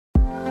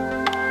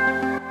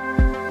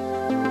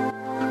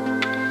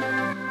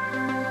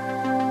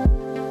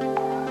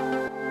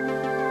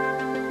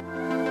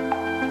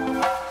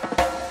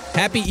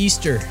Happy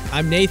Easter.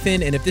 I'm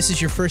Nathan, and if this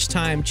is your first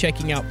time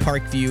checking out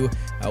Parkview,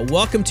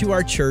 welcome to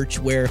our church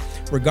where,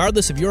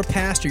 regardless of your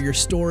past or your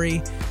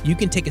story, you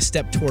can take a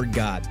step toward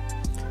God.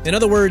 In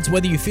other words,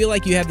 whether you feel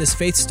like you have this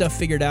faith stuff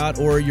figured out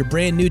or you're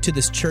brand new to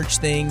this church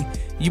thing,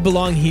 you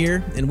belong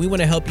here, and we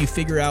want to help you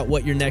figure out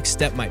what your next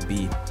step might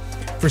be.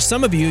 For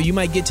some of you, you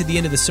might get to the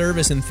end of the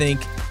service and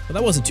think, well,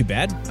 that wasn't too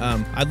bad.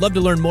 I'd love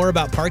to learn more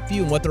about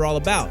Parkview and what they're all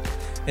about.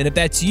 And if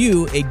that's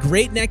you, a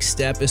great next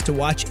step is to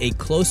watch a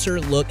closer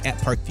look at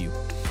Parkview.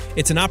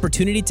 It's an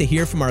opportunity to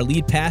hear from our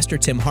lead pastor,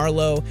 Tim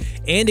Harlow,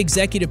 and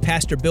executive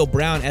pastor, Bill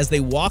Brown, as they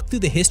walk through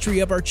the history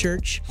of our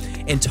church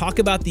and talk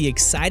about the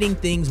exciting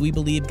things we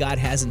believe God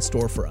has in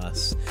store for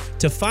us.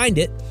 To find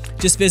it,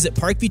 just visit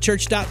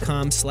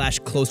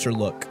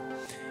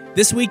parkviewchurch.com/closerlook.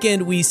 This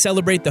weekend, we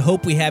celebrate the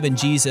hope we have in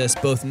Jesus,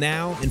 both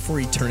now and for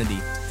eternity.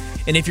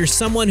 And if you're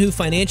someone who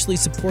financially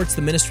supports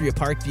the ministry of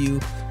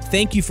Parkview,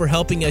 thank you for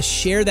helping us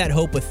share that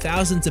hope with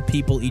thousands of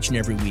people each and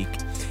every week.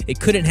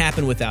 It couldn't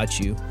happen without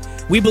you.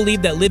 We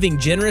believe that living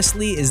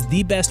generously is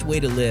the best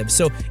way to live.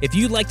 So if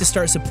you'd like to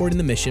start supporting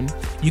the mission,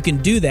 you can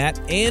do that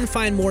and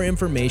find more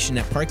information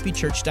at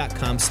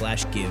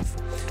parkviewchurch.com/give.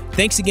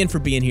 Thanks again for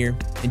being here.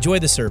 Enjoy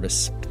the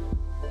service.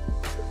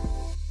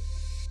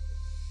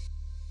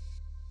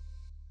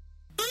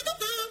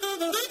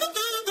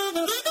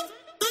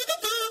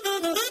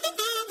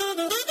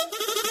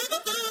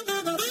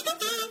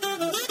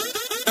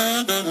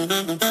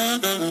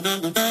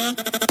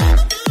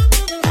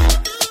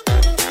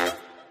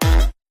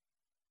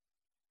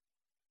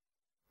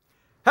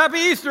 Happy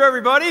Easter,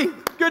 everybody.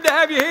 Good to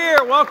have you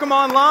here. Welcome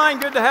online.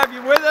 Good to have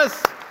you with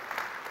us.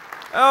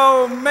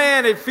 Oh,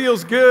 man, it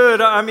feels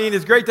good. I mean,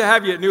 it's great to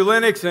have you at New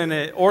Lenox and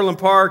at Orland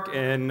Park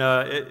and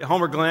at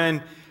Homer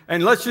Glen.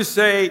 And let's just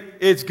say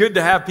it's good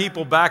to have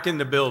people back in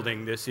the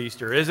building this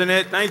Easter, isn't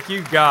it? Thank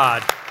you,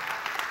 God.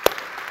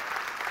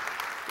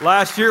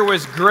 Last year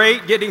was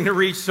great getting to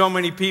reach so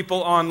many people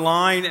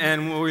online,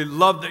 and we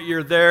love that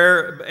you're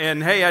there.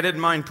 And hey, I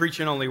didn't mind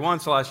preaching only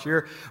once last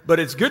year, but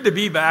it's good to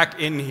be back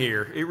in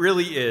here. It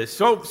really is.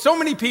 So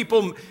many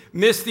people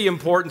miss the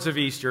importance of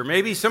Easter.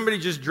 Maybe somebody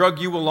just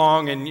drug you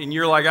along, and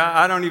you're like,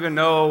 I don't even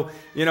know,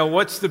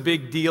 what's the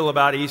big deal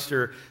about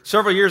Easter?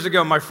 Several years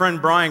ago, my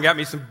friend Brian got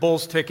me some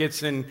Bulls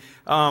tickets, and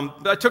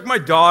I took my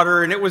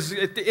daughter, and it was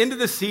at the end of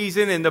the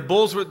season, and the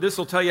Bulls, this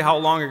will tell you how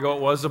long ago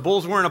it was, the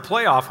Bulls were in a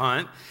playoff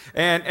hunt.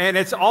 And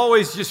it's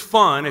always just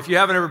fun. If you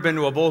haven't ever been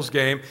to a Bulls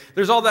game,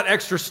 there's all that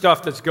extra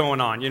stuff that's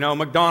going on.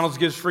 McDonald's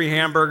gives free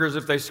hamburgers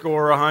if they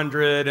score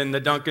 100, and the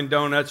Dunkin'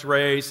 Donuts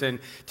race, and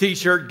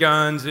T-shirt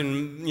guns,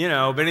 and,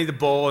 Benny the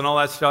Bull, and all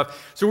that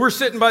stuff. So we're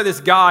sitting by this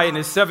guy and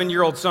his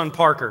 7-year-old son,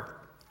 Parker.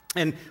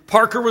 And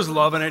Parker was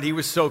loving it. He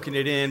was soaking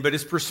it in, but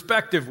his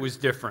perspective was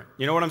different.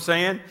 You know what I'm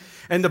saying?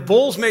 And the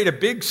Bulls made a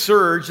big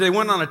surge. They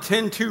went on a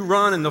 10-2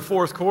 run in the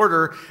fourth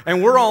quarter,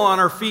 and we're all on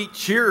our feet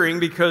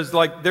cheering because,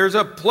 there's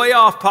a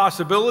playoff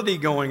possibility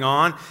going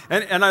on.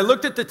 And I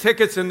looked at the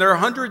tickets, and they're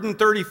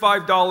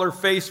 $135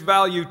 face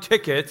value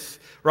tickets,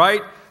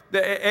 right?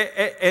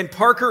 And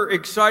Parker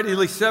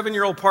excitedly,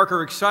 7-year-old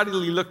Parker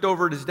excitedly looked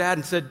over at his dad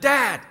and said,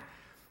 "Dad,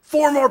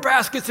 4 more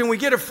baskets and we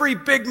get a free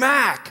Big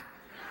Mac."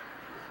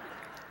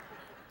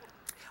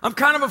 I'm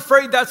kind of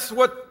afraid that's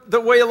the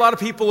way a lot of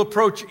people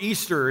approach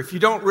Easter if you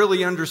don't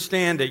really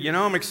understand it.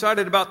 I'm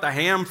excited about the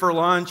ham for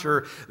lunch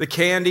or the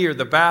candy or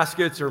the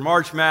baskets or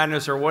March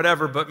Madness or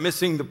whatever, but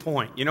missing the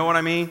point. You know what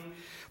I mean?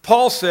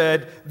 Paul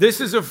said, this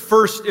is of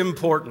first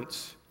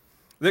importance,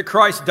 that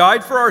Christ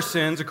died for our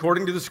sins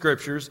according to the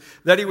Scriptures,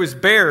 that he was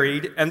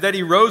buried, and that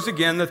he rose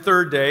again the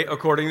third day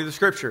according to the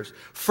Scriptures.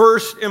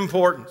 First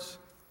importance.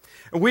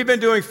 We've been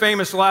doing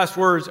famous last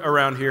words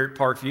around here at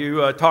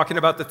Parkview, talking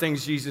about the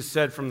things Jesus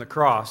said from the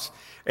cross.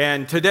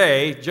 And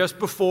today, just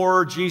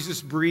before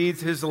Jesus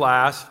breathed his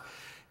last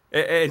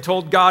and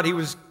told God he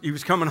was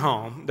coming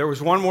home, there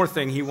was one more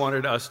thing he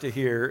wanted us to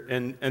hear,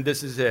 and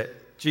this is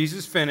it.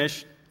 Jesus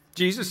finished.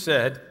 Jesus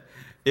said,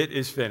 "It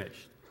is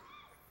finished."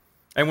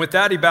 And with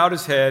that, he bowed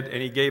his head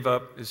and he gave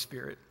up his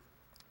spirit.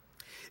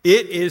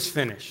 It is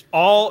finished.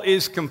 All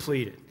is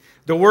completed.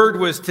 The word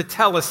was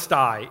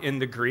tetelestai in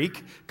the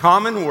Greek,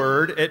 common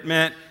word. It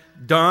meant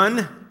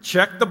done,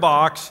 check the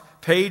box,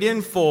 paid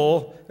in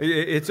full,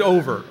 it's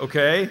over,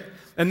 okay?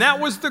 And that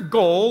was the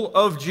goal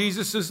of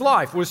Jesus'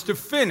 life, was to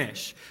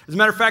finish. As a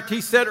matter of fact,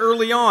 he said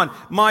early on,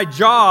 my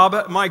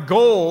job, my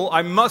goal,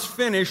 I must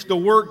finish the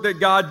work that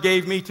God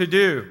gave me to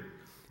do.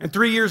 And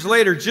 3 years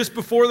later, just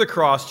before the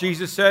cross,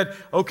 Jesus said,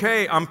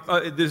 okay,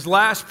 this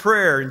last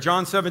prayer in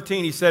John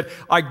 17, he said,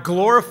 I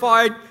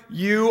glorified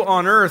you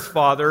on earth,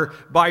 Father,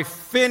 by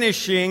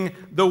finishing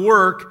the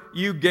work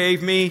you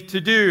gave me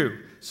to do.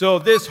 So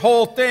this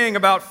whole thing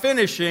about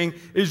finishing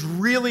is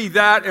really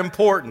that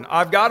important.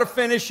 I've got to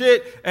finish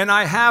it, and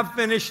I have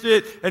finished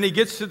it. And he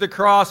gets to the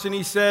cross, and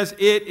he says,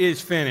 it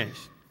is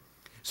finished.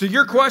 So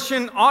your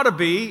question ought to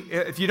be,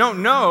 if you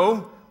don't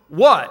know,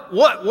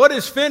 what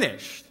is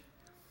finished?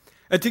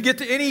 And to get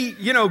to any,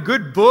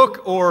 good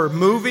book or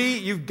movie,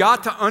 you've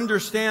got to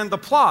understand the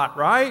plot,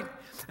 right?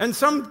 And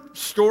some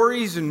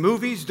stories and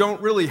movies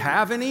don't really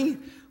have any.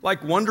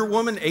 like Wonder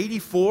Woman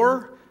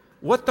 84?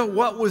 What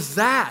was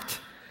that?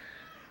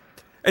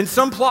 And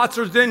some plots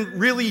are then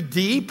really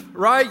deep,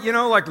 right? You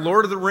know, like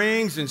Lord of the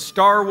Rings and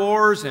Star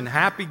Wars and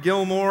Happy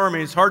Gilmore. I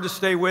mean, it's hard to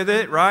stay with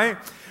it, right?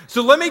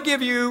 So let me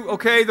give you,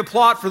 okay, the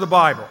plot for the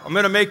Bible. I'm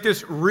going to make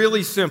this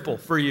really simple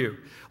for you.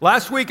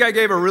 Last week I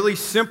gave a really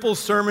simple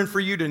sermon for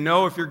you to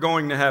know if you're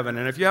going to heaven.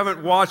 And if you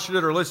haven't watched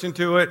it or listened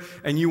to it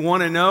and you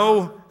want to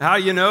know how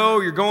you know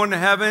you're going to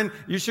heaven,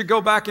 you should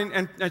go back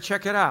and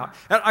check it out.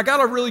 And I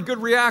got a really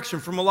good reaction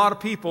from a lot of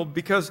people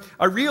because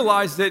I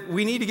realized that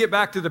we need to get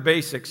back to the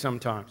basics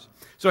sometimes.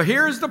 So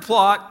here's the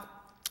plot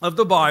of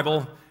the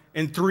Bible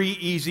in 3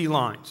 easy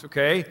lines,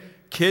 okay?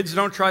 Kids,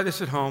 don't try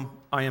this at home.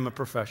 I am a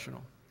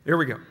professional. Here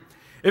we go.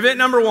 Event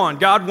number 1,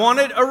 God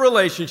wanted a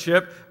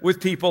relationship with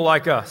people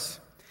like us.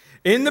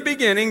 In the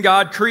beginning,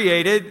 God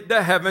created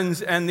the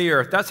heavens and the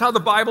earth. That's how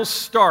the Bible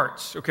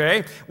starts,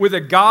 okay? With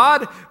a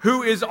God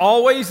who is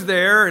always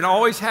there and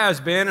always has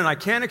been, and I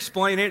can't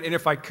explain it, and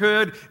if I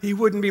could, he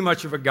wouldn't be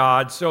much of a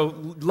God,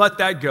 so let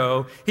that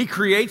go. He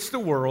creates the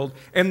world,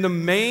 and the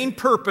main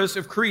purpose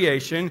of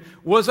creation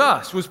was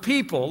us, was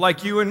people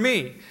like you and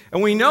me.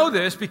 And we know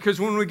this because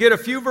when we get a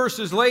few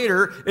verses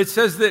later, it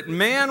says that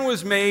man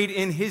was made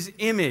in his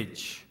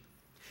image.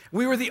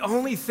 We were the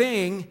only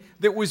thing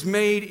that was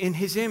made in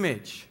his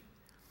image.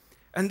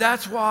 And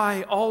that's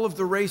why all of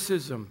the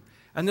racism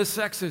and the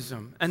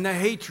sexism and the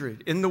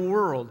hatred in the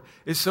world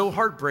is so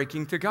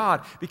heartbreaking to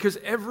God, because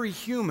every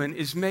human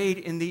is made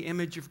in the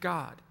image of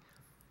God.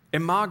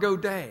 Imago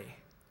Dei.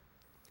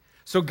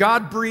 So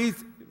God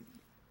breathed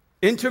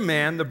into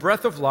man the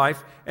breath of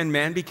life, and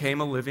man became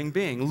a living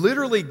being.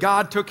 Literally,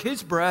 God took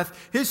his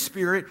breath, his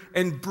spirit,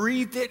 and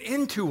breathed it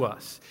into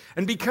us.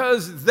 And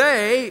because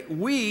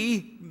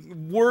we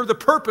were the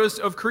purpose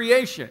of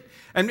creation.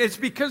 And it's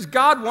because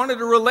God wanted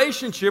a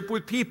relationship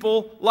with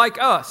people like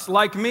us,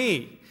 like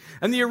me.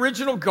 And the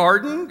original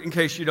garden, in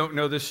case you don't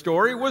know this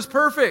story, was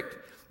perfect.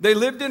 They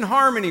lived in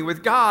harmony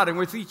with God and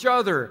with each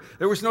other.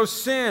 There was no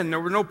sin, there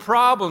were no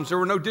problems, there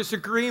were no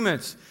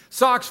disagreements.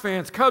 Sox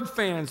fans, Cub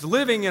fans,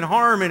 living in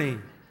harmony.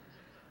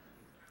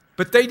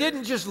 But they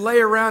didn't just lay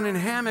around in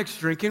hammocks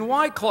drinking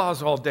White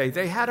Claws all day.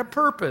 They had a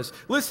purpose.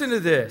 Listen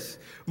to this.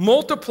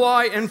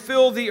 Multiply and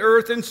fill the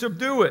earth and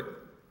subdue it.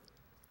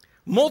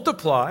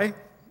 Multiply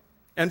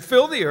and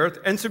fill the earth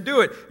and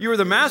subdue it. You are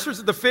the masters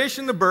of the fish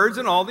and the birds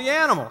and all the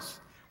animals.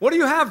 What do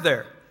you have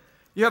there?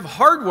 You have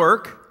hard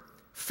work,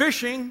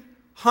 fishing,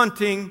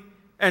 hunting,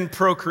 and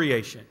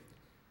procreation.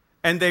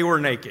 And they were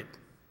naked.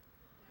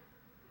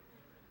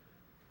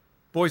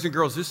 Boys and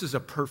girls, this is a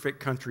perfect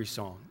country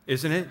song,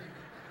 isn't it?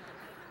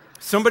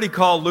 Somebody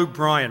call Luke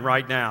Bryan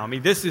right now. I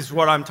mean, this is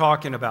what I'm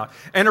talking about.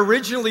 And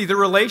originally, the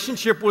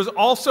relationship was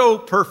also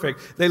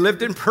perfect. They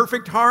lived in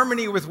perfect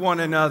harmony with one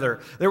another.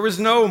 There was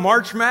no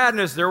March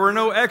Madness. There were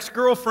no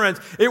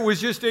ex-girlfriends. It was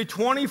just a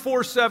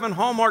 24/7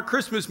 Hallmark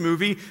Christmas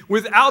movie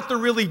without the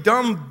really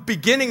dumb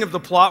beginning of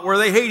the plot where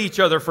they hate each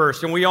other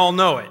first, and we all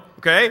know it,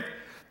 okay?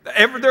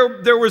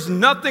 There was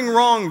nothing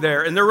wrong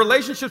there, and their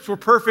relationships were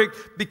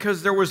perfect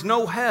because there was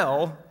no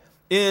hell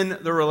in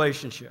the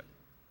relationship.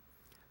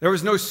 There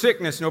was no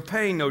sickness, no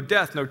pain, no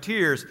death, no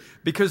tears,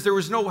 because there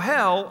was no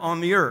hell on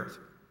the earth.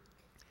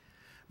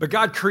 But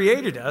God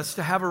created us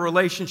to have a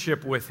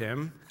relationship with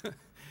him,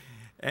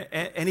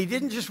 and he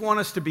didn't just want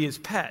us to be his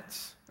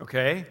pets,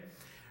 okay?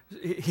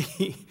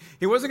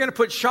 He wasn't going to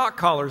put shock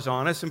collars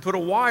on us and put a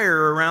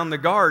wire around the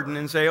garden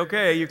and say,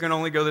 okay, you can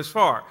only go this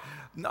far.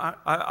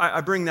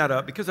 I bring that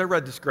up because I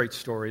read this great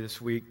story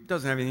this week. It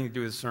doesn't have anything to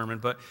do with the sermon,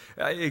 but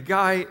a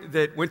guy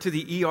that went to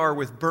the ER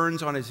with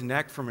burns on his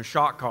neck from a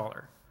shock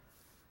collar.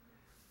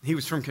 He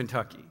was from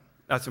Kentucky.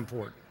 That's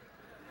important.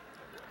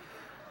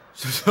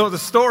 So the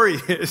story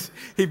is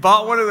he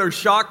bought one of those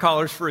shock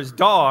collars for his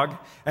dog,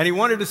 and he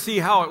wanted to see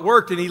how it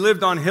worked, and he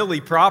lived on hilly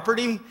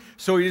property,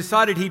 so he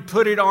decided he'd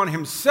put it on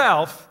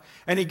himself,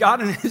 and he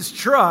got in his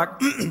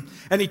truck,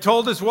 and he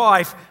told his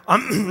wife,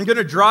 I'm going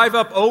to drive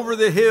up over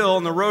the hill,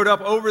 and the road up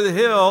over the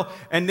hill,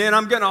 and then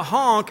I'm going to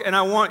honk, and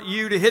I want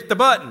you to hit the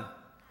button.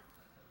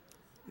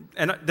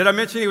 And did I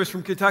mention he was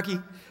from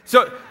Kentucky?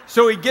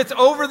 So he gets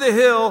over the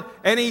hill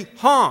and he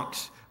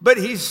honks, but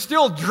he's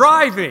still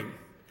driving.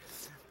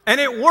 And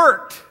it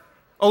worked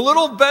a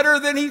little better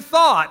than he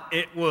thought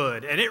it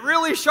would. And it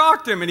really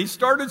shocked him, and he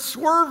started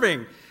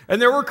swerving. And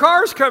there were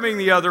cars coming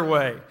the other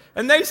way.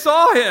 And they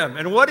saw him.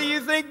 And what do you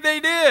think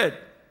they did?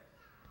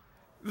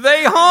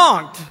 They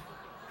honked.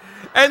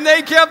 And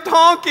they kept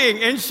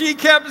honking, and she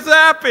kept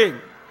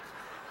zapping.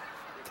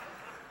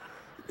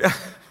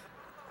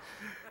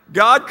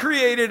 God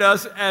created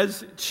us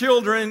as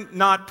children,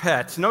 not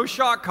pets. No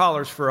shock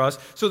collars for us.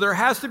 So there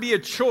has to be a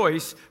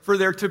choice for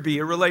there to be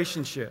a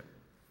relationship.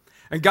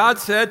 And God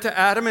said to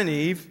Adam and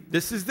Eve,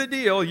 this is the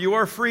deal. You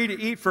are free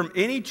to eat from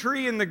any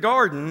tree in the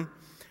garden,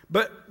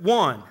 but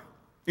one,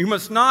 you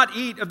must not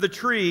eat of the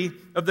tree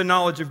of the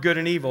knowledge of good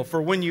and evil.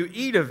 For when you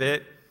eat of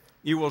it,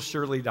 you will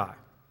surely die.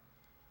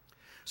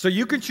 So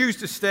you can choose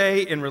to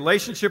stay in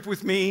relationship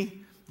with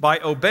me by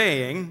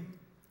obeying,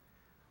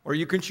 or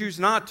you can choose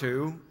not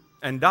to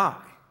and die.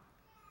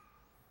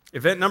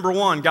 Event number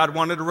one, God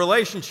wanted a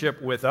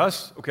relationship with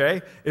us,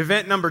 okay?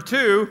 Event number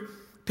two,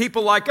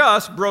 people like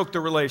us broke the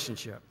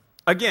relationship.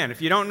 Again,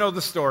 if you don't know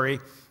the story,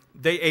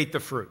 they ate the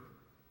fruit.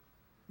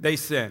 They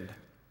sinned.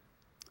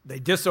 They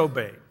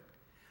disobeyed.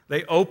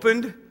 They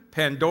opened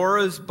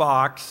Pandora's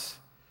box,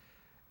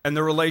 and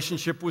the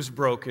relationship was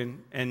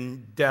broken,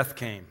 and death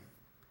came.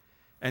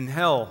 And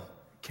hell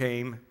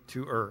came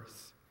to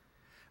earth.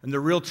 And the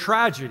real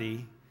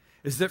tragedy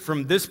is that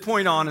from this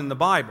point on in the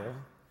Bible,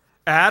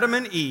 Adam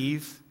and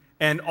Eve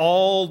and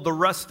all the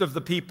rest of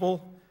the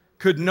people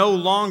could no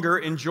longer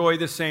enjoy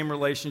the same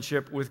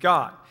relationship with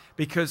God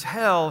because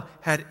hell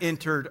had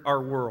entered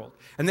our world.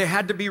 And they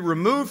had to be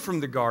removed from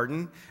the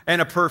garden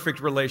and a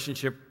perfect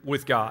relationship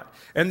with God.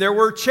 And there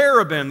were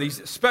cherubim,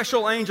 these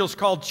special angels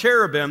called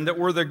cherubim, that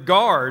were the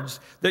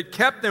guards that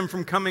kept them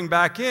from coming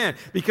back in.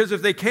 Because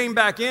if they came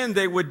back in,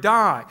 they would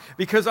die.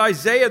 Because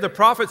Isaiah the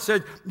prophet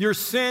said, your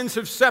sins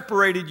have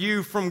separated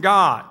you from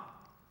God.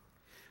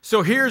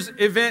 So here's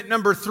event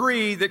number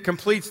 3 that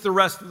completes the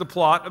rest of the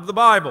plot of the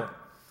Bible.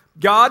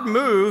 God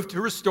moved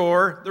to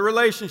restore the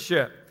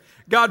relationship.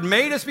 God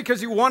made us because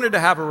He wanted to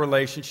have a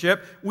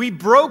relationship. We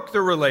broke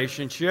the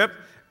relationship,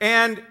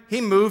 and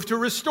He moved to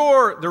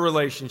restore the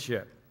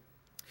relationship.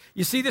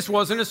 You see, this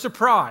wasn't a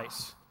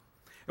surprise.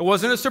 It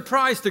wasn't a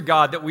surprise to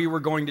God that we were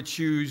going to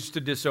choose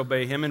to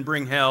disobey Him and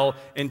bring hell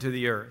into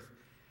the earth.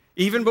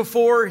 Even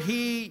before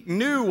He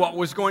knew what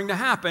was going to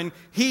happen,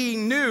 He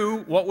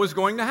knew what was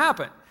going to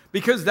happen.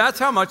 Because that's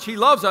how much He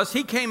loves us.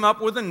 He came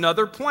up with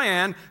another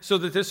plan so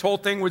that this whole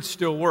thing would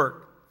still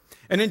work.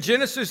 And in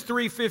Genesis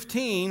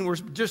 3:15, we're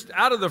just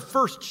out of the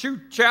first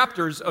 2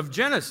 chapters of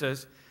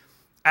Genesis,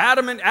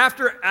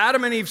 after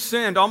Adam and Eve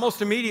sinned,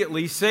 almost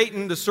immediately,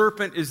 Satan, the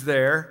serpent, is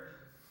there.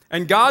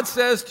 And God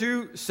says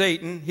to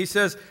Satan, He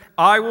says,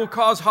 I will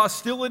cause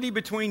hostility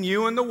between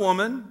you and the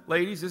woman.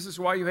 Ladies, this is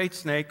why you hate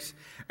snakes.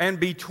 And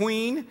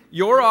between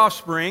your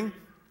offspring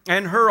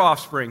and her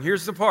offspring.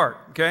 Here's the part,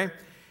 okay?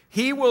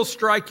 He will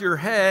strike your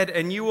head,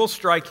 and you will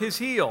strike his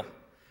heel.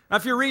 Now,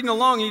 if you're reading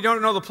along and you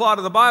don't know the plot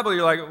of the Bible,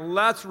 you're like, well,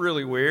 that's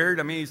really weird.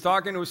 I mean, he's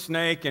talking to a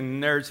snake,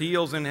 and there's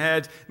heels and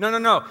heads.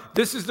 No.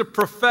 This is the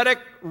prophetic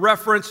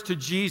reference to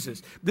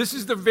Jesus. This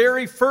is the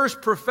very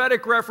first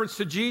prophetic reference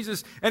to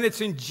Jesus, and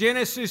it's in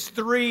Genesis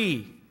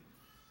 3.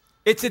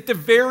 It's at the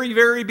very,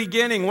 very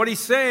beginning. What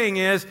He's saying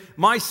is,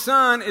 my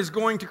son is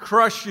going to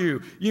crush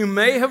you. You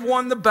may have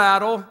won the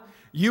battle.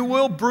 You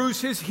will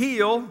bruise his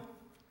heel,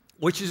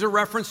 which is a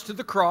reference to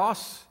the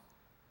cross,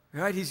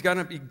 right? He's going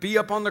to be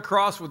up on the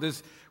cross with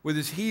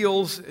his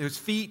heels, his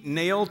feet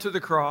nailed to the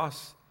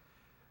cross,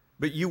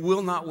 but you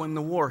will not win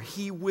the war.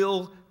 He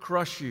will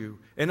crush you.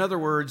 In other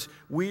words,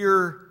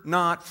 we're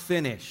not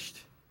finished.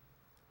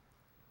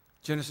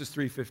 Genesis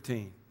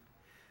 3:15.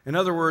 In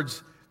other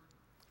words,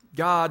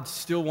 God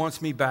still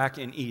wants me back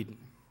in Eden.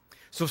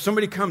 So if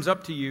somebody comes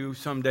up to you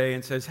someday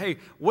and says, hey,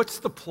 what's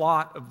the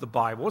plot of the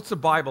Bible? What's the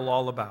Bible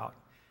all about?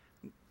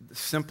 The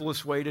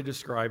simplest way to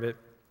describe it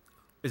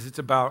is it's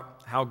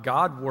about how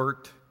God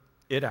worked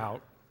it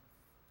out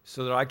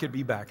so that I could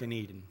be back in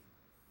Eden.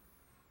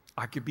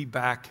 I could be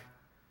back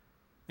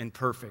and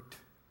perfect,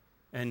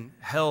 and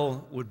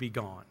hell would be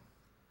gone.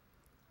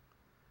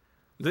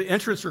 The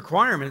entrance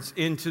requirements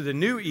into the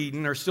new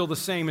Eden are still the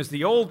same as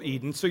the old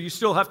Eden, so you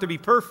still have to be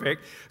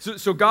perfect.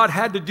 So God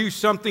had to do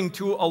something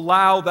to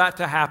allow that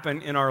to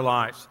happen in our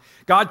lives.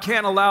 God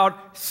can't allow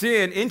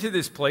sin into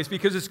this place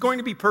because it's going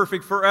to be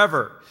perfect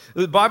forever.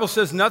 The Bible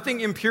says nothing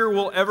impure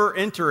will ever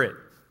enter it.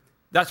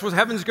 That's what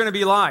heaven's going to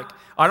be like.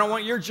 I don't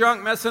want your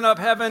junk messing up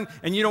heaven,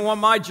 and you don't want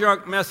my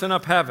junk messing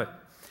up heaven.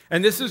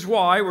 And this is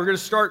why we're going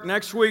to start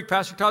next week.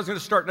 Pastor Todd's going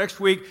to start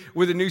next week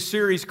with a new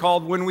series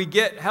called When We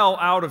Get Hell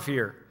Out of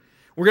Here.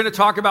 We're going to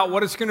talk about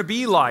what it's going to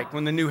be like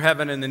when the new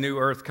heaven and the new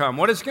earth come.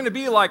 What it's going to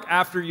be like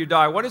after you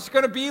die. What it's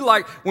going to be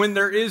like when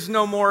there is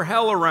no more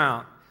hell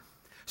around.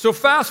 So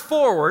fast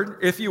forward,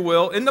 if you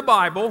will, in the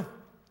Bible,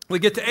 we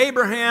get to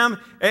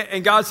Abraham,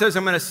 and God says,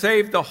 I'm going to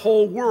save the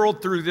whole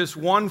world through this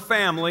one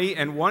family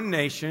and one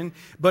nation.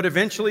 But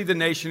eventually the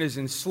nation is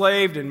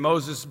enslaved, and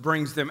Moses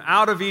brings them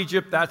out of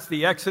Egypt. That's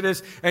the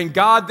Exodus. And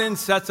God then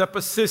sets up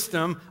a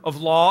system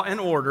of law and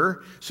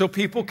order so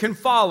people can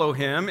follow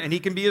Him, and He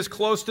can be as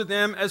close to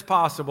them as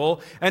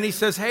possible. And He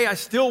says, hey, I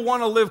still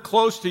want to live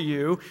close to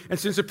you. And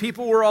since the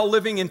people were all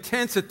living in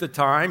tents at the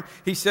time,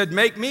 He said,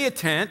 make me a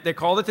tent. They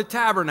called it the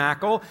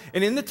tabernacle.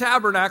 And in the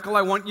tabernacle,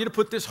 I want you to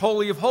put this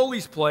Holy of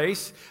Holies place.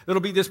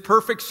 That'll be this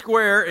perfect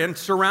square, and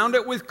surround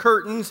it with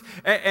curtains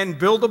and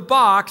build a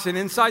box. And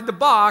inside the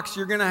box,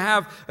 you're going to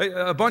have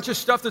a bunch of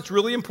stuff that's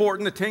really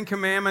important, the 10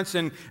 Commandments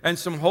and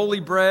some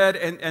holy bread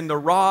and the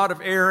rod of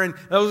Aaron.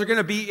 Those are going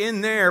to be in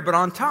there. But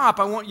on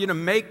top, I want you to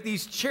make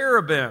these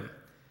cherubim.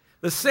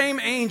 The same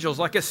angels,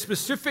 like a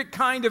specific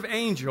kind of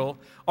angel,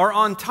 are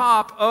on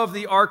top of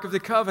the Ark of the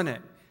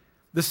Covenant.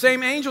 The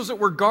same angels that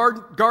were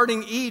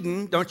guarding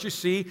Eden, don't you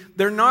see?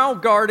 They're now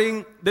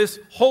guarding this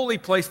holy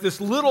place,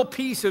 this little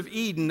piece of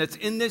Eden that's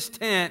in this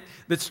tent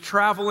that's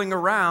traveling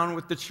around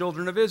with the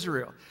children of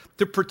Israel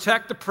to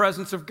protect the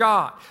presence of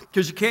God.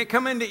 Because you can't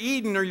come into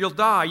Eden or you'll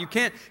die. You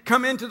can't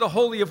come into the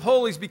Holy of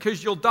Holies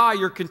because you'll die.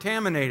 You're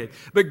contaminated.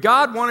 But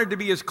God wanted to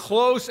be as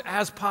close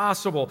as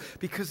possible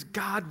because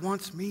God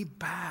wants me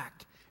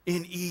back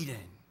in Eden.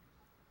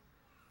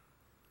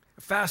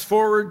 Fast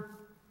forward,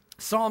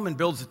 Solomon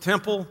builds a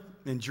temple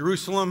in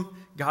Jerusalem.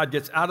 God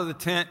gets out of the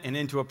tent and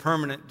into a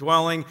permanent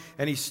dwelling,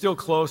 and he's still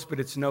close, but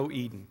it's no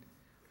Eden.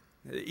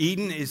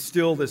 Eden is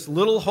still this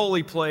little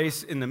holy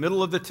place in the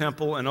middle of the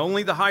temple, and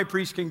only the high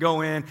priest can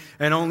go in,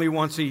 and only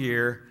once a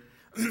year.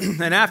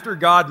 And after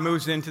God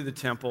moves into the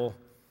temple,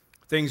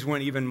 things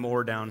went even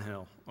more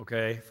downhill,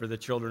 okay, for the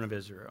children of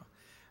Israel.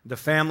 The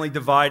family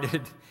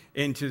divided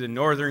into the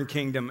northern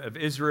kingdom of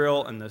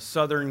Israel and the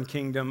southern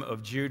kingdom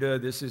of Judah.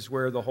 This is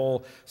where the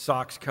whole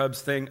Sox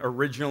Cubs thing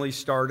originally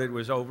started,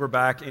 was over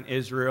back in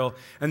Israel.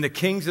 And the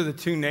kings of the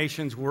two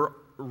nations were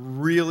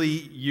really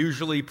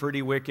usually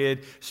pretty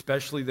wicked,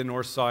 especially the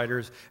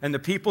Northsiders. And the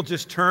people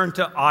just turned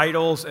to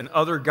idols and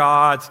other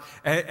gods,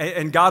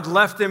 and God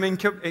left them in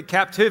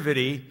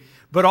captivity.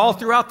 But all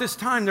throughout this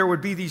time, there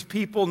would be these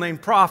people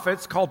named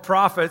prophets, called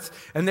prophets,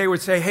 and they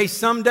would say, hey,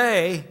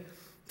 someday,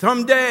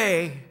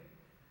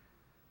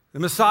 the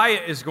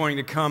Messiah is going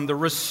to come. The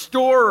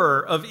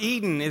restorer of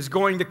Eden is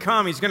going to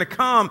come. He's going to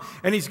come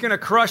and he's going to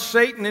crush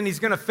Satan and he's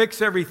going to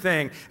fix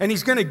everything. And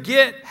he's going to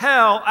get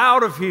hell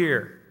out of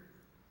here.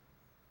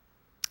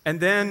 And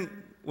then,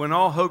 when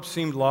all hope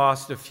seemed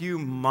lost, a few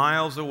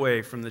miles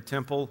away from the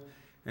temple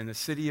and the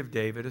city of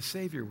David, a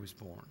Savior was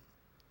born.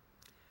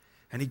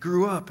 And he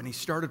grew up and he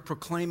started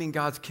proclaiming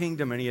God's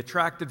kingdom, and he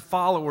attracted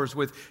followers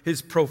with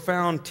his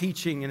profound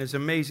teaching and his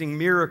amazing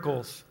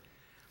miracles.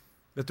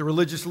 But the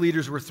religious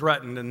leaders were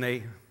threatened, and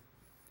they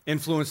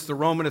influenced the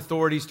Roman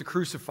authorities to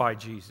crucify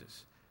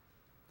Jesus.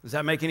 Does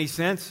that make any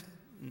sense?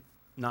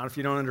 Not if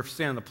you don't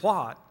understand the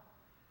plot.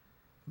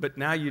 But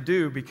now you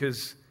do,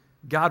 because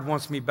God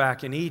wants me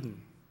back in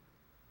Eden.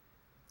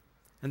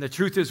 And the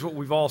truth is, what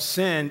we've all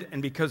sinned,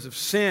 and because of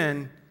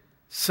sin,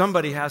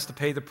 somebody has to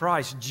pay the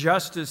price.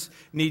 Justice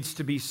needs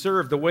to be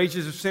served. The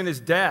wages of sin is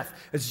death.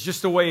 It's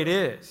just the way it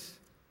is.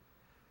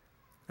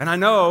 And I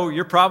know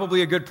you're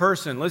probably a good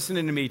person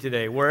listening to me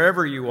today,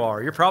 wherever you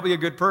are. You're probably a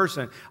good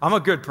person. I'm a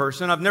good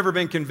person. I've never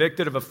been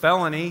convicted of a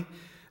felony.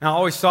 And I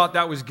always thought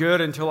that was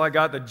good until I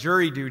got the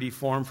jury duty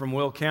form from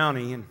Will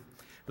County. And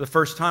for the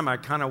first time, I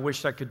kind of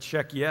wished I could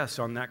check yes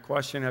on that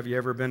question. Have you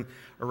ever been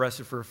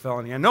arrested for a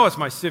felony? I know it's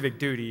my civic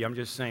duty. I'm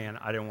just saying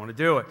I didn't want to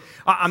do it.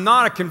 I'm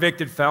not a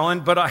convicted felon,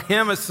 but I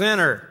am a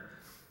sinner.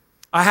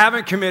 I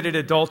haven't committed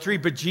adultery,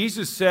 but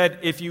Jesus said,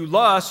 if you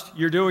lust,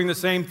 you're doing the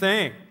same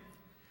thing.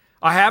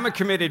 I haven't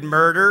committed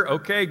murder.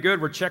 Okay,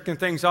 good. We're checking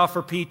things off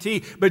for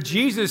PT. But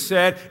Jesus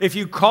said, if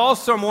you call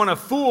someone a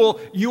fool,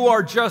 you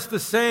are just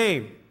the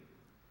same.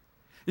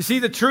 You see,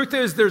 the truth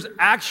is there's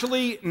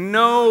actually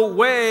no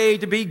way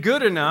to be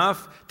good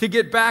enough to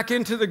get back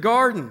into the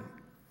garden.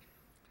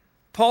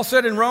 Paul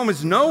said in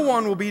Romans, no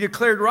one will be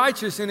declared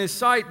righteous in his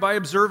sight by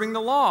observing the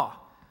law.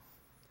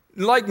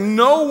 Like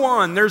no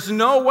one. There's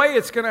no way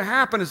it's going to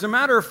happen. As a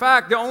matter of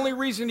fact, the only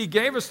reason he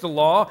gave us the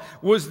law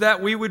was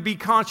that we would be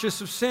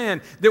conscious of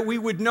sin, that we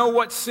would know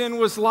what sin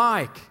was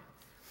like.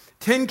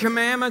 10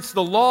 Commandments,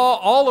 the law,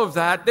 all of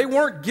that, they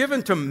weren't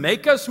given to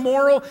make us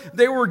moral.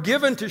 They were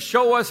given to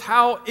show us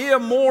how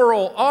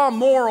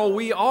amoral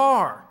we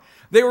are.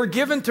 They were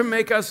given to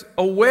make us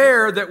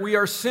aware that we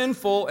are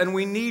sinful and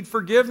we need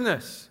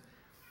forgiveness.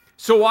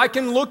 So I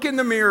can look in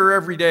the mirror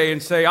every day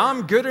and say,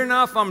 I'm good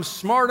enough, I'm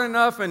smart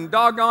enough, and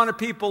doggone it,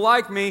 people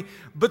like me.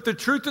 But the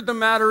truth of the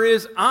matter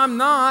is, I'm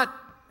not,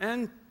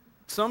 and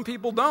some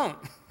people don't.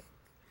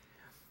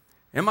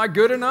 Am I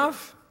good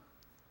enough?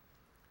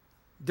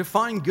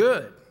 Define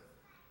good.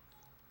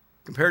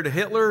 Compared to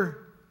Hitler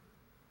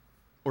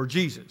or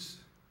Jesus.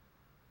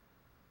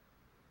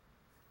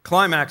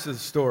 Climax of the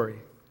story.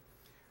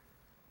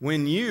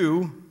 When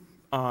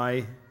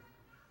I,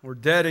 were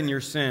dead in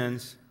your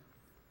sins,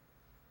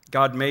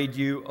 God made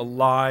you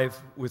alive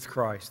with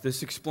Christ.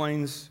 This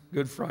explains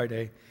Good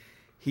Friday.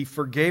 He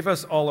forgave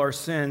us all our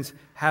sins,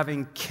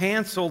 having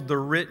canceled the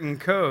written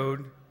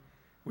code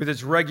with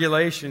its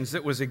regulations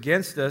that was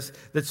against us,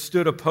 that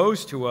stood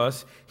opposed to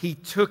us. He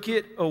took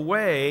it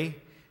away,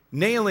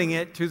 nailing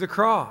it to the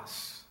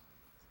cross.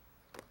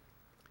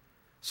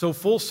 So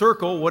full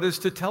circle, what does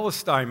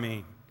tetelestai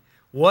mean?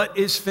 What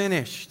is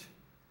finished?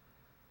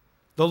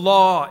 The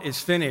law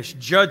is finished.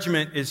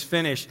 Judgment is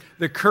finished.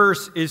 The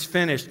curse is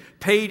finished.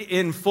 Paid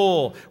in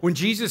full. When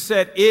Jesus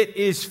said, it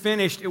is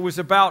finished, it was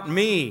about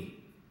me,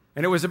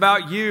 and it was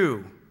about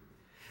you.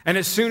 And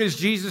as soon as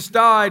Jesus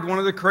died, one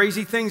of the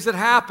crazy things that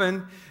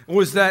happened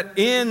was that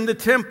in the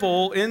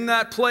temple, in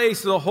that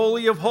place, the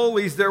Holy of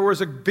Holies, there was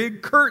a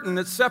big curtain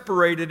that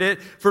separated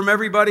it from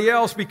everybody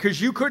else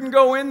because you couldn't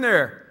go in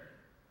there.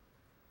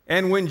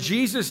 And when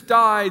Jesus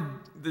died,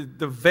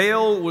 the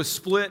veil was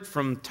split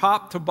from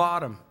top to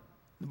bottom,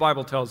 the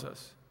Bible tells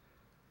us.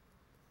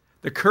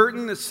 The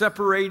curtain that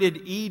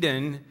separated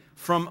Eden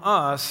from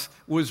us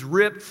was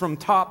ripped from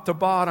top to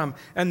bottom.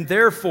 And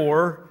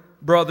therefore,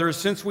 brothers,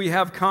 since we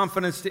have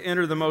confidence to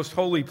enter the most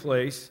holy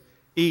place,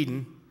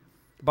 Eden,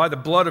 by the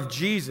blood of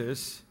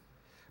Jesus,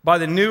 by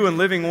the new and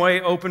living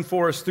way open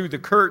for us through the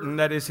curtain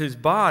that is his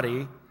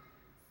body,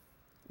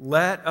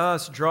 let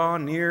us draw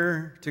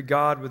near to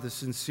God with a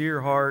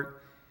sincere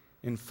heart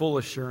in full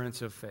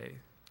assurance of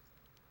faith.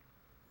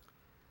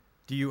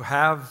 Do you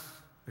have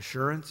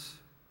assurance?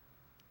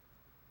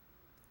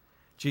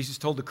 Jesus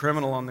told the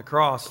criminal on the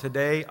cross,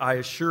 "Today I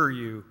assure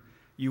you,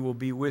 you will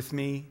be with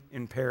me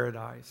in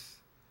paradise."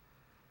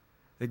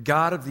 The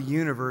God of the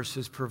universe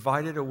has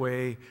provided a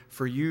way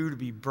for you to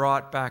be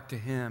brought back to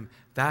him.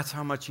 That's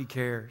how much he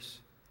cares.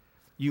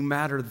 You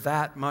matter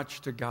that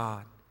much to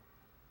God.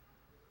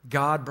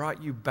 God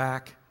brought you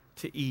back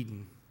to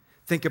Eden.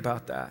 Think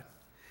about that.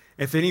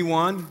 If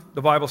anyone,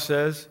 the Bible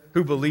says,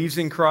 who believes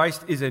in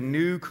Christ is a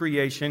new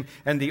creation,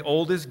 and the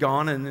old is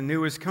gone and the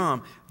new has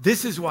come.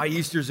 This is why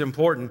Easter is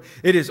important.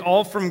 It is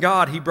all from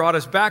God. He brought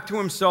us back to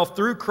himself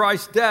through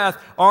Christ's death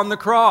on the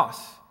cross.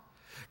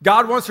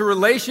 God wants a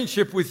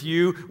relationship with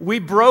you. We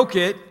broke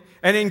it,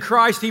 and in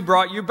Christ he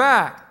brought you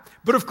back.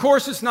 But of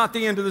course, it's not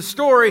the end of the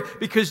story,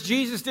 because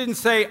Jesus didn't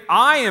say,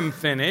 "I am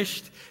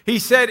finished." He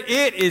said,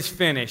 "It is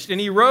finished." And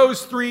he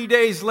rose 3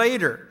 days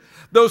later.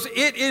 Those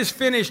 "it is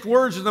finished"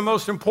 words are the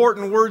most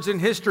important words in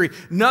history.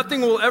 Nothing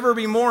will ever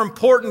be more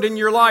important in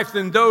your life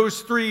than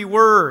those 3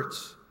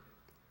 words.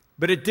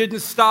 But it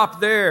didn't stop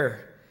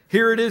there.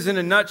 Here it is in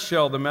a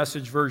nutshell, the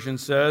Message version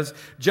says.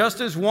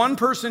 Just as one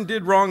person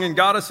did wrong and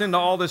got us into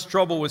all this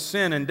trouble with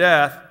sin and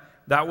death,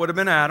 that would have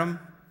been Adam.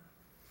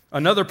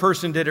 Another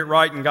person did it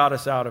right and got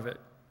us out of it.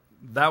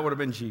 That would have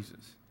been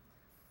Jesus.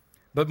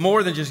 But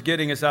more than just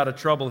getting us out of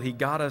trouble, he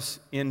got us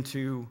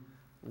into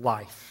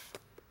life.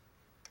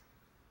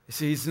 You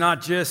see, it's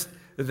not just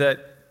that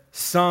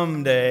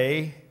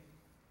someday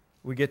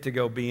we get to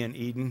go be in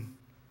Eden.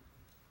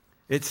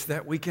 It's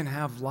that we can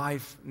have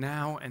life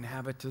now and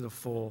have it to the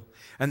full.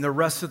 And the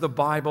rest of the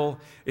Bible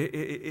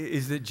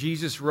is that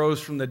Jesus rose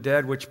from the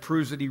dead, which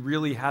proves that he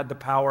really had the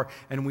power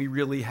and we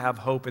really have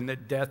hope and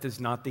that death is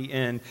not the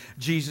end.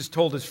 Jesus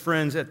told his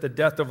friends at the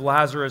death of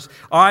Lazarus,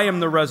 "I am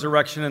the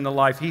resurrection and the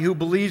life. He who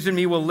believes in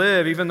me will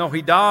live even though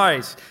he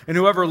dies. And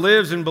whoever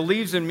lives and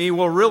believes in me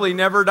will really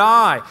never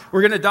die."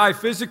 We're going to die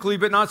physically,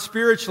 but not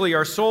spiritually.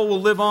 Our soul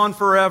will live on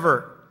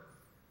forever.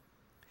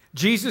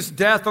 Jesus'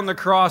 death on the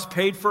cross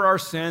paid for our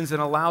sins and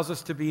allows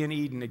us to be in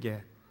Eden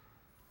again.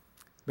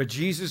 But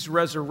Jesus'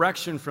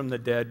 resurrection from the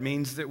dead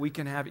means that we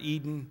can have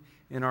Eden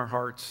in our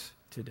hearts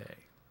today.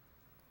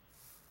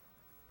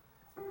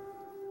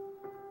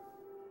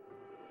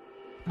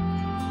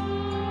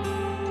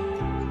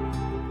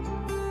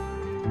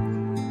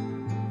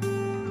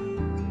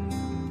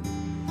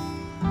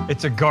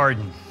 It's a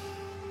garden.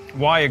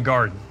 Why a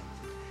garden?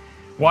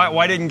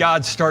 Why didn't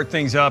God start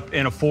things up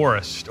in a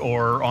forest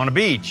or on a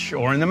beach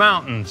or in the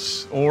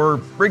mountains or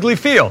Wrigley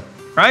Field,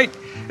 right?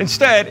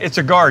 Instead, it's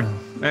a garden.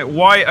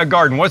 Why a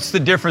garden? What's the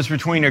difference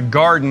between a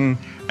garden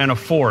and a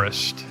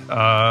forest?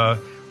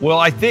 Well,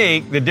 I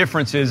think the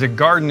difference is a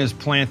garden is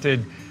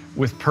planted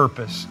with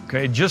purpose,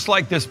 okay? Just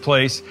like this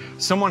place,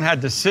 someone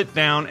had to sit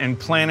down and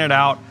plan it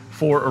out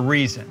for a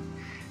reason.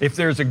 If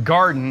there's a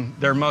garden,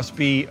 there must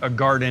be a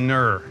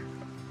gardener,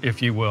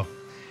 if you will.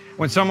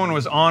 When someone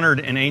was honored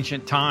in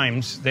ancient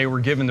times, they were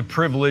given the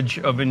privilege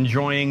of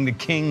enjoying the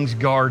king's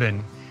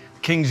garden. The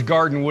king's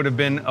garden would have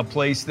been a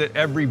place that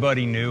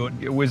everybody knew.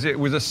 It was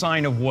a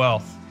sign of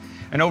wealth.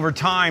 And over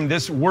time,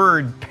 this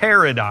word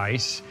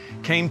paradise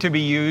came to be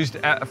used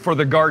for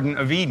the Garden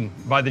of Eden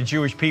by the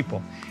Jewish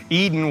people.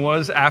 Eden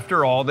was,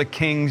 after all, the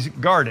king's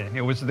garden.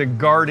 It was the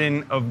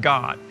garden of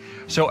God.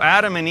 So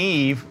Adam and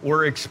Eve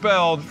were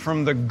expelled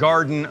from the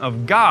garden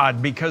of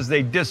God because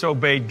they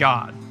disobeyed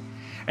God.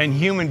 And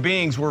human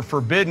beings were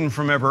forbidden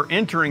from ever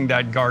entering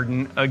that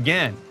garden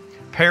again.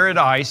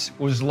 Paradise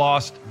was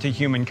lost to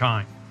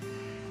humankind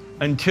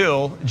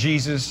until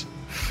Jesus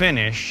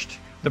finished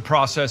the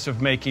process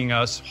of making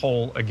us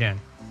whole again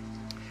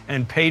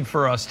and paid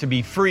for us to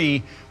be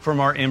free from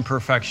our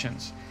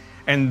imperfections.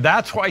 And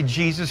that's why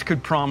Jesus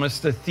could promise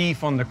the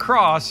thief on the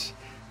cross,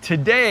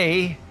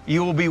 "Today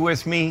you will be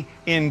with me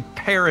in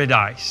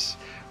paradise."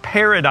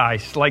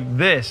 Paradise, like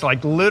this,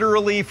 like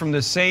literally from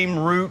the same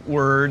root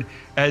word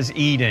as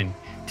Eden.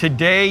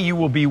 "Today you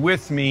will be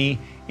with me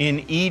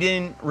in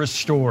Eden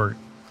restored."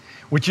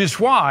 Which is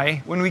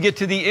why when we get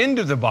to the end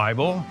of the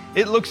Bible,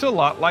 it looks a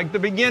lot like the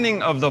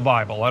beginning of the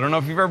Bible. I don't know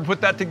if you've ever put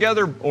that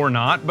together or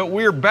not, but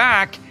we're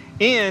back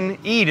in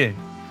Eden.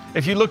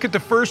 If you look at the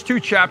first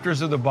 2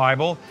 chapters of the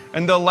Bible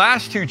and the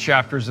last 2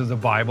 chapters of the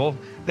Bible,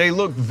 they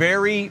look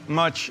very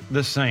much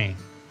the same.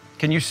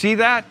 Can you see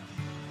that?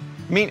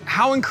 I mean,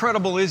 how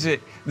incredible is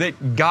it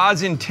that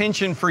God's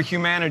intention for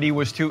humanity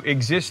was to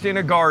exist in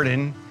a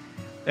garden,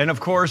 and of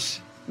course,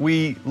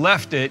 we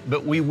left it,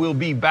 but we will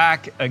be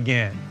back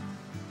again.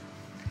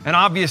 And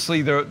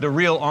obviously, the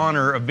real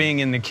honor of being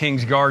in the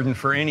king's garden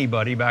for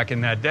anybody back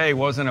in that day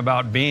wasn't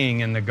about being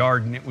in the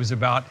garden. It was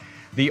about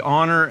the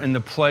honor and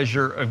the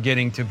pleasure of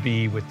getting to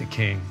be with the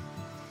King.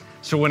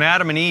 So when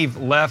Adam and Eve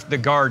left the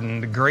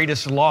garden, the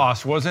greatest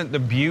loss wasn't the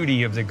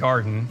beauty of the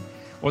garden,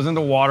 wasn't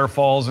the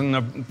waterfalls and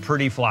the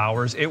pretty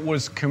flowers. It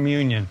was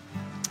communion.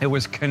 It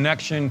was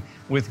connection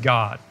with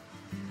God.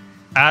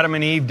 Adam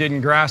and Eve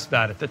didn't grasp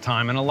that at the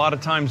time, and a lot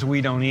of times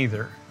we don't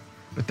either.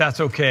 But that's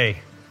okay.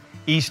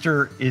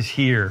 Easter is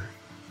here.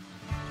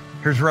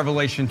 Here's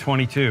Revelation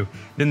 22.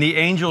 Then the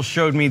angel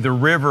showed me the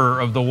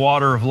river of the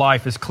water of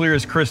life, as clear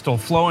as crystal,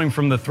 flowing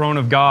from the throne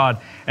of God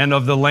and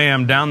of the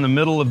Lamb down the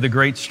middle of the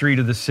great street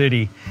of the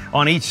city.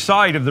 On each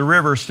side of the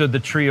river stood the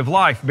tree of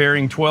life,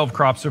 bearing 12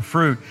 crops of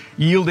fruit,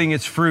 yielding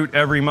its fruit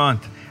every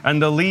month.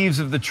 And the leaves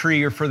of the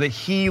tree are for the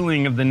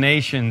healing of the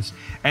nations,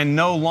 and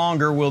no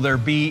longer will there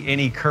be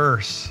any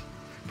curse.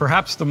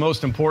 Perhaps the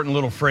most important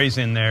little phrase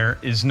in there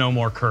is no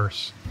more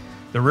curse.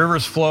 The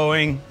river's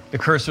flowing, the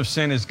curse of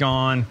sin is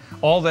gone.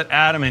 All that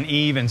Adam and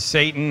Eve and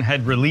Satan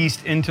had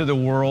released into the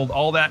world,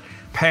 all that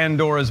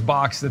Pandora's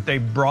box that they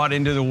brought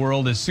into the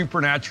world is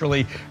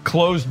supernaturally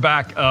closed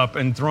back up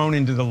and thrown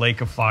into the lake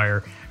of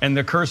fire. And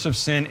the curse of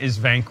sin is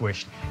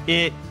vanquished.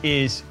 It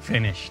is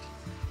finished.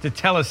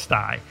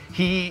 Tetelestai.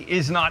 He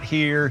is not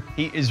here,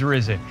 he is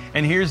risen.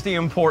 And here's the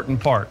important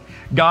part.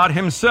 God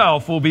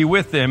himself will be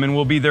with them and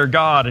will be their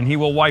God, and he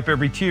will wipe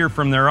every tear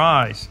from their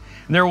eyes.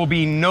 And there will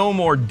be no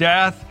more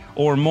death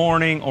or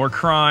mourning or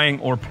crying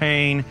or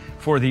pain,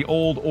 for the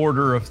old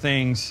order of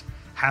things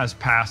has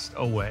passed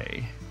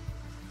away.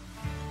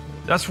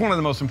 That's one of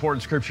the most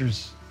important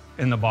scriptures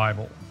in the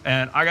Bible.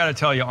 And I got to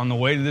tell you, on the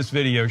way to this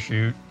video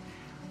shoot,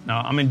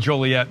 now I'm in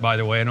Joliet, by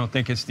the way. I don't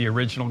think it's the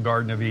original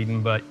Garden of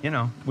Eden, but you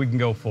know, we can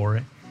go for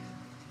it.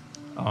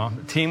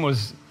 The team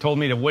told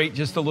me to wait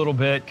just a little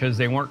bit because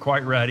they weren't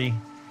quite ready.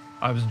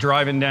 I was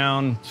driving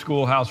down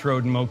Schoolhouse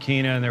Road in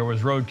Mokina, and there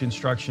was road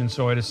construction,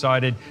 so I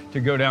decided to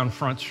go down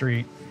Front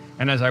Street.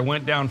 And as I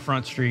went down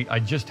Front Street, I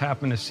just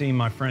happened to see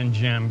my friend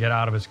Jim get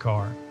out of his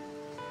car.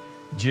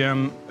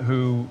 Jim,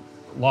 who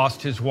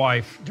lost his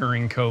wife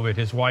during COVID,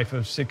 his wife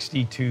of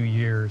 62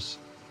 years.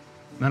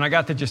 And I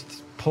got to just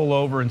pull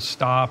over and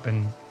stop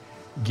and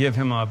give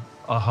him a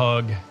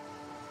hug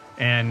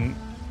and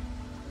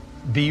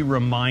be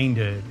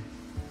reminded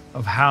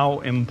of how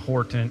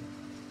important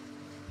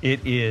it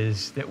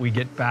is that we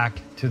get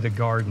back to the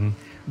garden,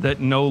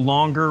 that no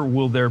longer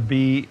will there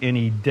be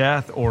any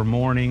death or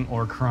mourning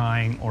or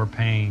crying or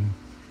pain.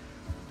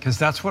 Because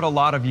that's what a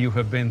lot of you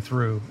have been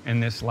through in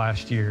this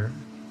last year.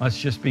 Let's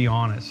just be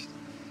honest.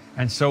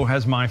 And so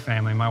has my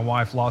family. My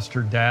wife lost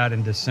her dad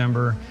in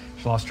December.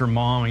 She lost her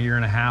mom a year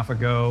and a half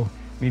ago.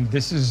 I mean,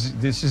 this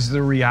is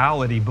the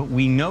reality, but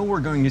we know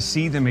we're going to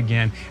see them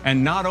again.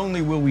 And not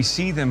only will we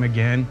see them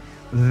again,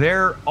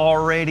 they're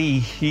already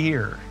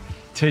here.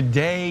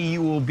 Today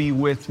you will be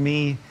with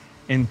me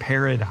in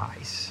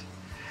paradise.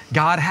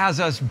 God has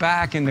us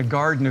back in the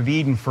Garden of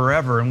Eden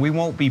forever, and we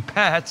won't be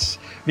pets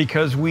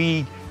because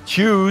we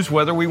choose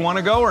whether we want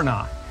to go or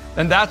not.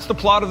 And that's the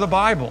plot of the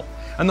Bible.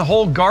 And the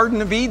whole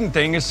Garden of Eden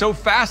thing is so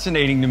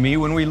fascinating to me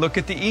when we look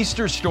at the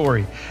Easter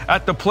story.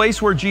 At the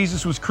place where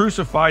Jesus was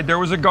crucified, there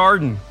was a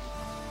garden.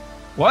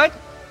 What?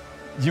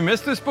 Did you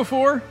miss this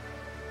before?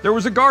 There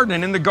was a garden,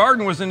 and in the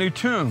garden was a new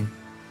tomb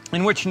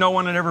in which no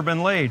one had ever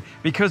been laid,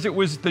 because it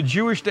was the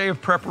Jewish day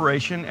of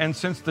preparation, and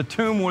since the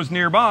tomb was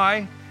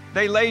nearby,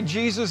 they laid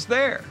Jesus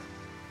there.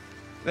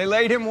 They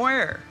laid him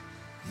where?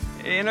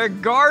 In a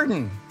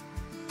garden.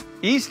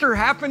 Easter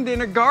happened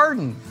in a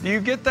garden. Do you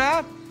get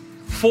that?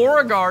 For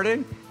a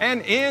garden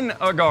and in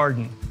a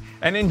garden.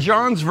 And in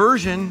John's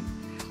version,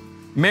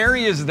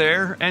 Mary is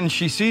there and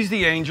she sees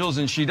the angels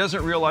and she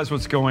doesn't realize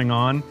what's going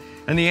on.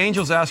 And the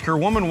angels ask her,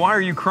 "Woman, why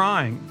are you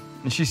crying?"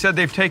 And she said,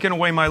 "They've taken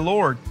away my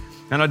Lord,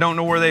 and I don't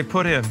know where they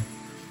put him."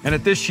 And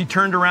at this, she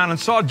turned around and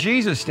saw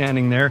Jesus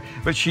standing there,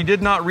 but she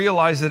did not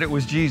realize that it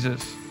was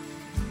Jesus.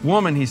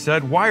 "Woman," he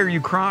said, "why are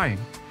you crying?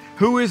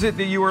 Who is it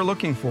that you are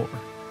looking for?"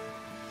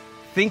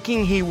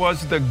 Thinking he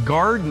was the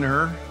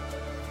gardener,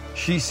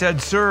 she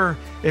said, "Sir,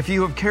 if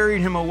you have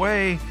carried him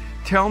away,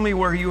 tell me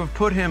where you have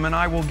put him and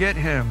I will get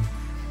him."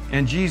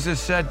 And Jesus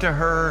said to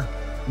her,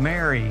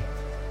 "Mary."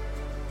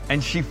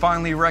 And she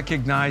finally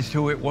recognized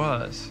who it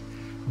was.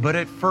 But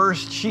at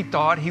first she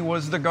thought he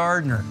was the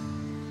gardener.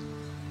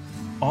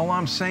 All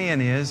I'm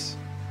saying is,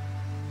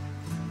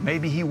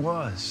 maybe he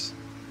was.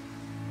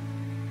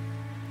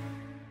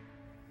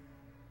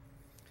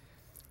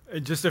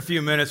 In just a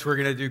few minutes, we're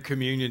going to do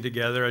communion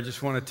together. I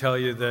just want to tell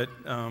you that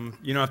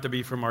you don't have to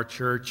be from our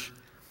church.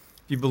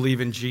 If you believe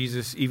in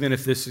Jesus, even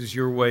if this is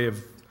your way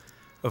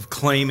of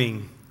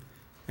claiming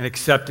and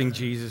accepting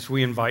Jesus,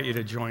 we invite you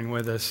to join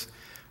with us.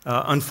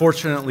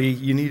 Unfortunately,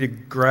 you need a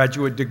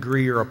graduate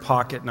degree or a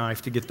pocket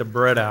knife to get the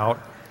bread out.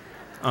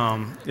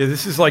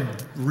 This is like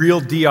real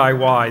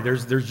DIY.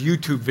 There's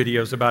YouTube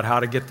videos about how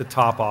to get the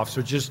top off.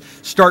 So just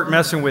start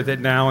messing with it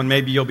now, and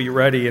maybe you'll be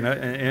ready in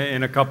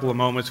a couple of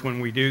moments when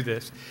we do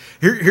this.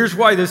 Here's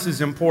why this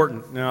is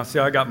important. Now, see,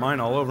 I got mine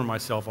all over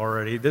myself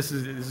already. This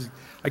is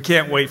I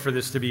can't wait for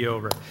this to be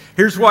over.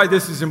 Here's why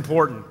this is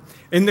important.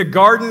 In the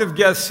Garden of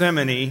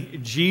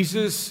Gethsemane,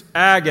 Jesus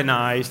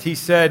agonized. He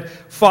said,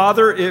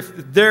 Father,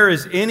 if there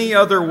is any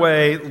other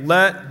way,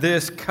 let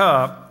this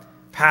cup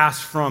pass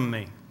from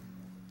me.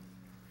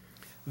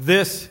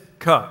 This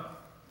cup.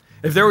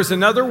 If there was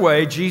another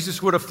way,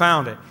 Jesus would have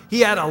found it.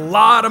 He had a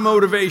lot of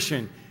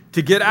motivation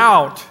to get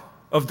out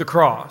of the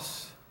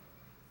cross.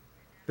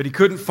 But he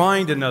couldn't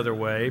find another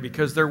way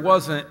because there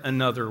wasn't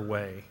another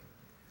way.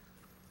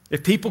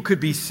 If people could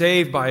be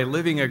saved by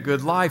living a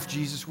good life,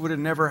 Jesus would have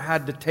never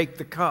had to take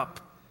the cup.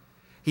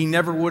 He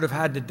never would have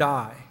had to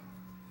die.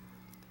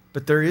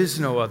 But there is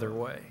no other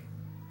way.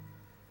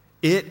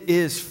 It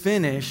is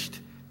finished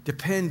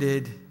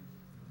depended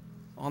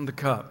on the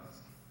cup.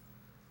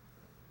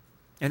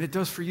 And it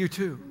does for you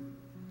too.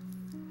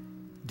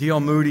 D.L.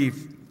 Moody,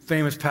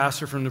 famous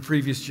pastor from the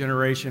previous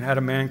generation, had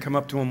a man come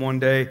up to him one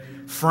day,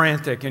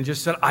 frantic, and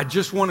just said, I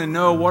just want to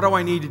know, what do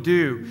I need to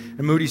do? And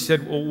Moody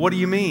said, well, what do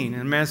you mean?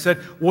 And the man said,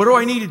 what do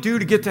I need to do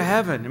to get to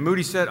heaven? And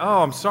Moody said,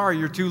 oh, I'm sorry,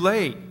 you're too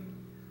late.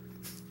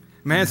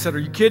 The man said, are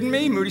you kidding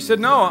me? Moody said,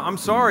 no, I'm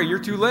sorry, you're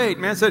too late.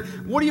 The man said,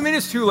 what do you mean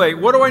it's too late?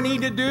 What do I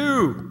need to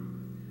do?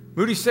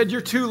 Moody said,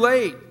 you're too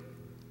late.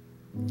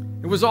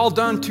 It was all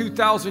done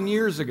 2,000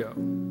 years ago.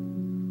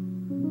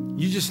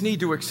 You just need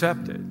to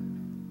accept it.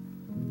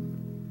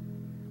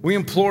 We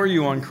implore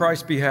you on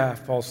Christ's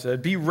behalf, Paul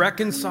said, be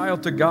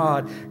reconciled to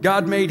God.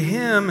 God made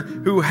him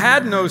who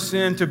had no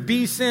sin to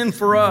be sin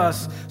for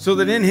us, so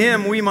that in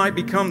him we might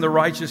become the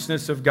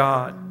righteousness of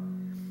God.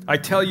 I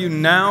tell you,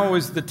 now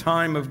is the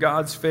time of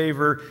God's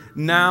favor.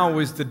 Now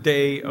is the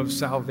day of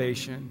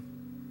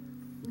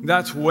salvation.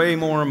 That's way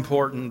more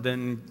important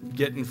than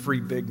getting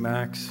free Big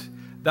Macs.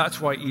 That's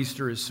why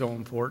Easter is so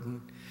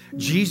important.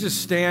 Jesus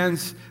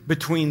stands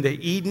between the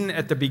Eden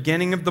at the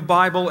beginning of the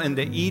Bible and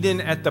the Eden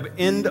at the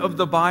end of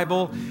the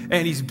Bible,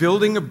 and he's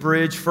building a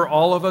bridge for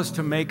all of us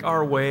to make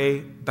our way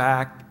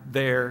back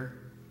there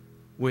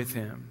with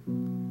him.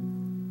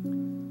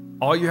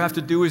 All you have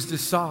to do is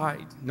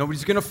decide.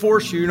 Nobody's going to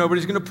force you.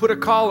 Nobody's going to put a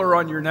collar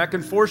on your neck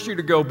and force you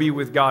to go be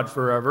with God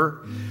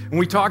forever. And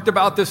we talked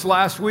about this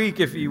last week.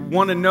 If you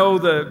want to know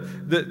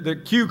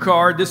the cue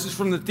card, this is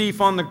from the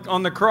thief on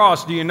the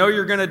cross. Do you know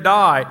you're going to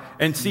die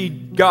and see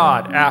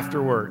God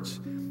afterwards?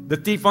 The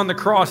thief on the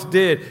cross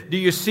did. Do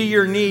you see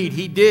your need?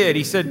 He did.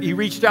 He said, he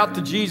reached out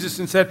to Jesus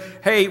and said,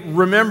 hey,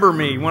 remember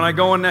me when I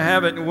go into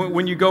heaven,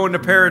 when you go into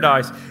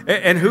paradise.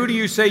 And who do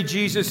you say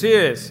Jesus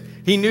is?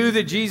 He knew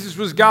that Jesus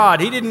was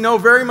God. He didn't know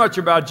very much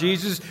about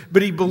Jesus,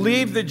 but he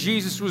believed that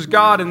Jesus was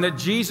God and that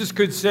Jesus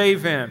could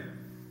save him.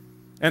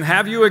 And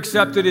have you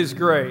accepted his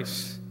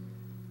grace?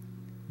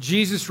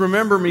 Jesus,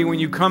 remember me when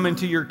you come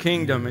into your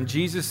kingdom. And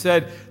Jesus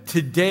said,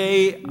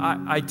 today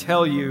I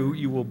tell you,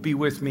 you will be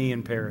with me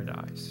in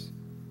paradise.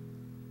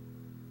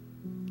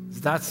 Is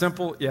that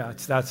simple? Yeah,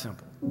 it's that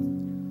simple.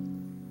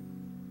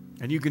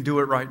 And you can do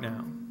it right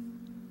now.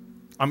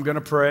 I'm going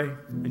to pray,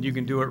 and you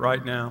can do it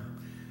right now.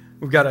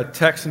 We've got a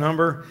text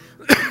number.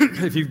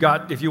 If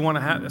you want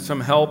to have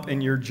some help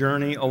in your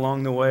journey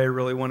along the way, I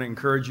really want to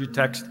encourage you.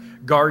 Text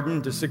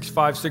GARDEN to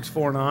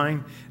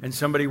 65649, and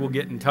somebody will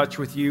get in touch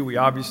with you. We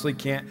obviously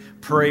can't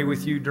pray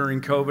with you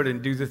during COVID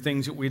and do the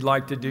things that we'd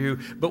like to do,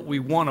 but we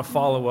want to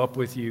follow up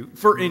with you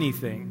for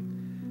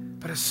anything.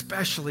 But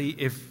especially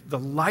if the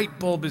light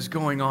bulb is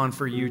going on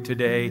for you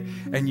today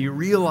and you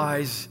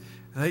realize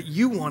that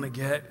you want to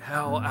get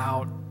hell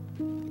out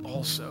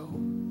also.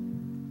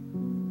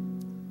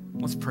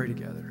 Let's pray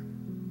together.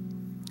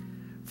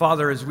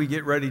 Father, as we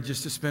get ready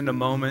just to spend a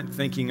moment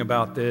thinking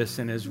about this,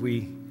 and as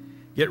we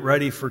get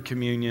ready for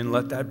communion,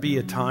 let that be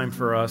a time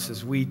for us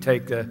as we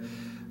take the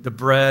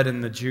bread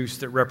and the juice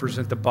that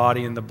represent the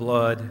body and the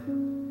blood,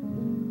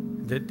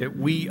 that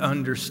we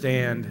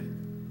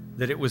understand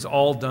that it was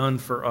all done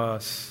for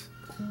us.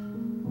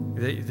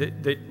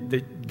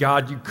 That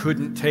God, you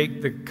couldn't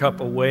take the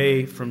cup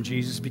away from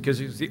Jesus because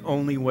it was the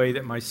only way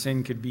that my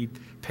sin could be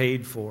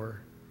paid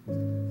for.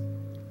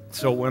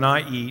 So when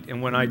I eat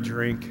and when I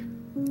drink,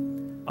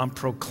 I'm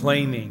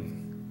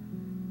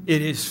proclaiming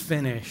it is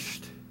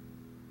finished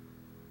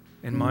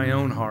in my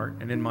own heart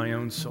and in my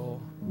own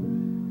soul.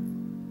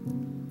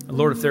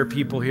 Lord, if there are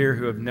people here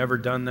who have never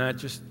done that,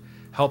 just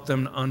help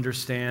them to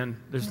understand.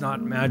 There's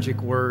not magic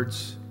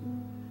words.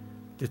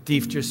 The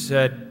thief just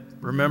said,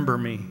 remember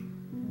me.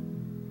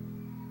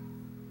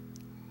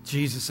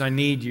 Jesus, I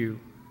need you.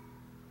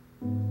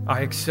 I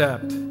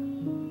accept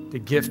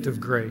the gift of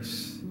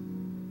grace.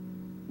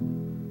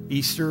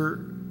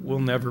 Easter will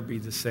never be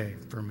the same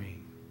for me.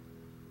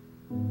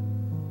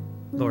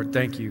 Lord,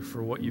 thank you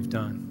for what you've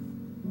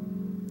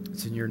done.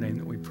 It's in your name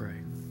that we pray.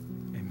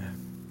 Amen.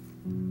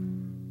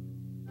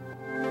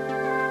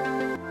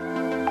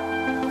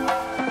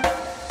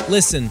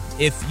 Listen,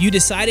 if you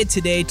decided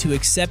today to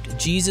accept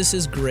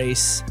Jesus'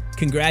 grace,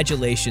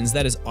 congratulations,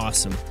 that is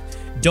awesome.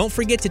 Don't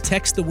forget to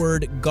text the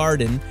word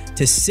GARDEN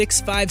to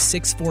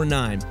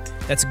 65649.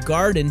 That's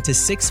GARDEN to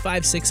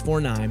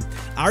 65649.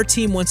 Our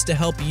team wants to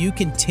help you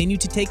continue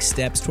to take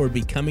steps toward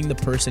becoming the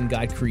person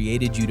God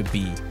created you to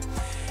be.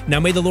 Now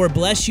may the Lord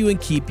bless you and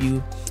keep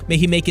you. May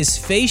he make his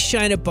face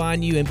shine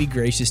upon you and be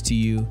gracious to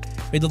you.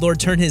 May the Lord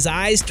turn his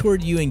eyes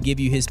toward you and give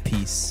you his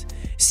peace.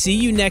 See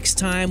you next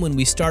time when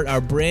we start our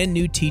brand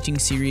new teaching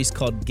series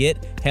called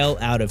Get Hell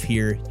Out of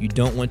Here. You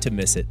don't want to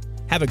miss it.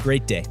 Have a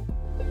great day.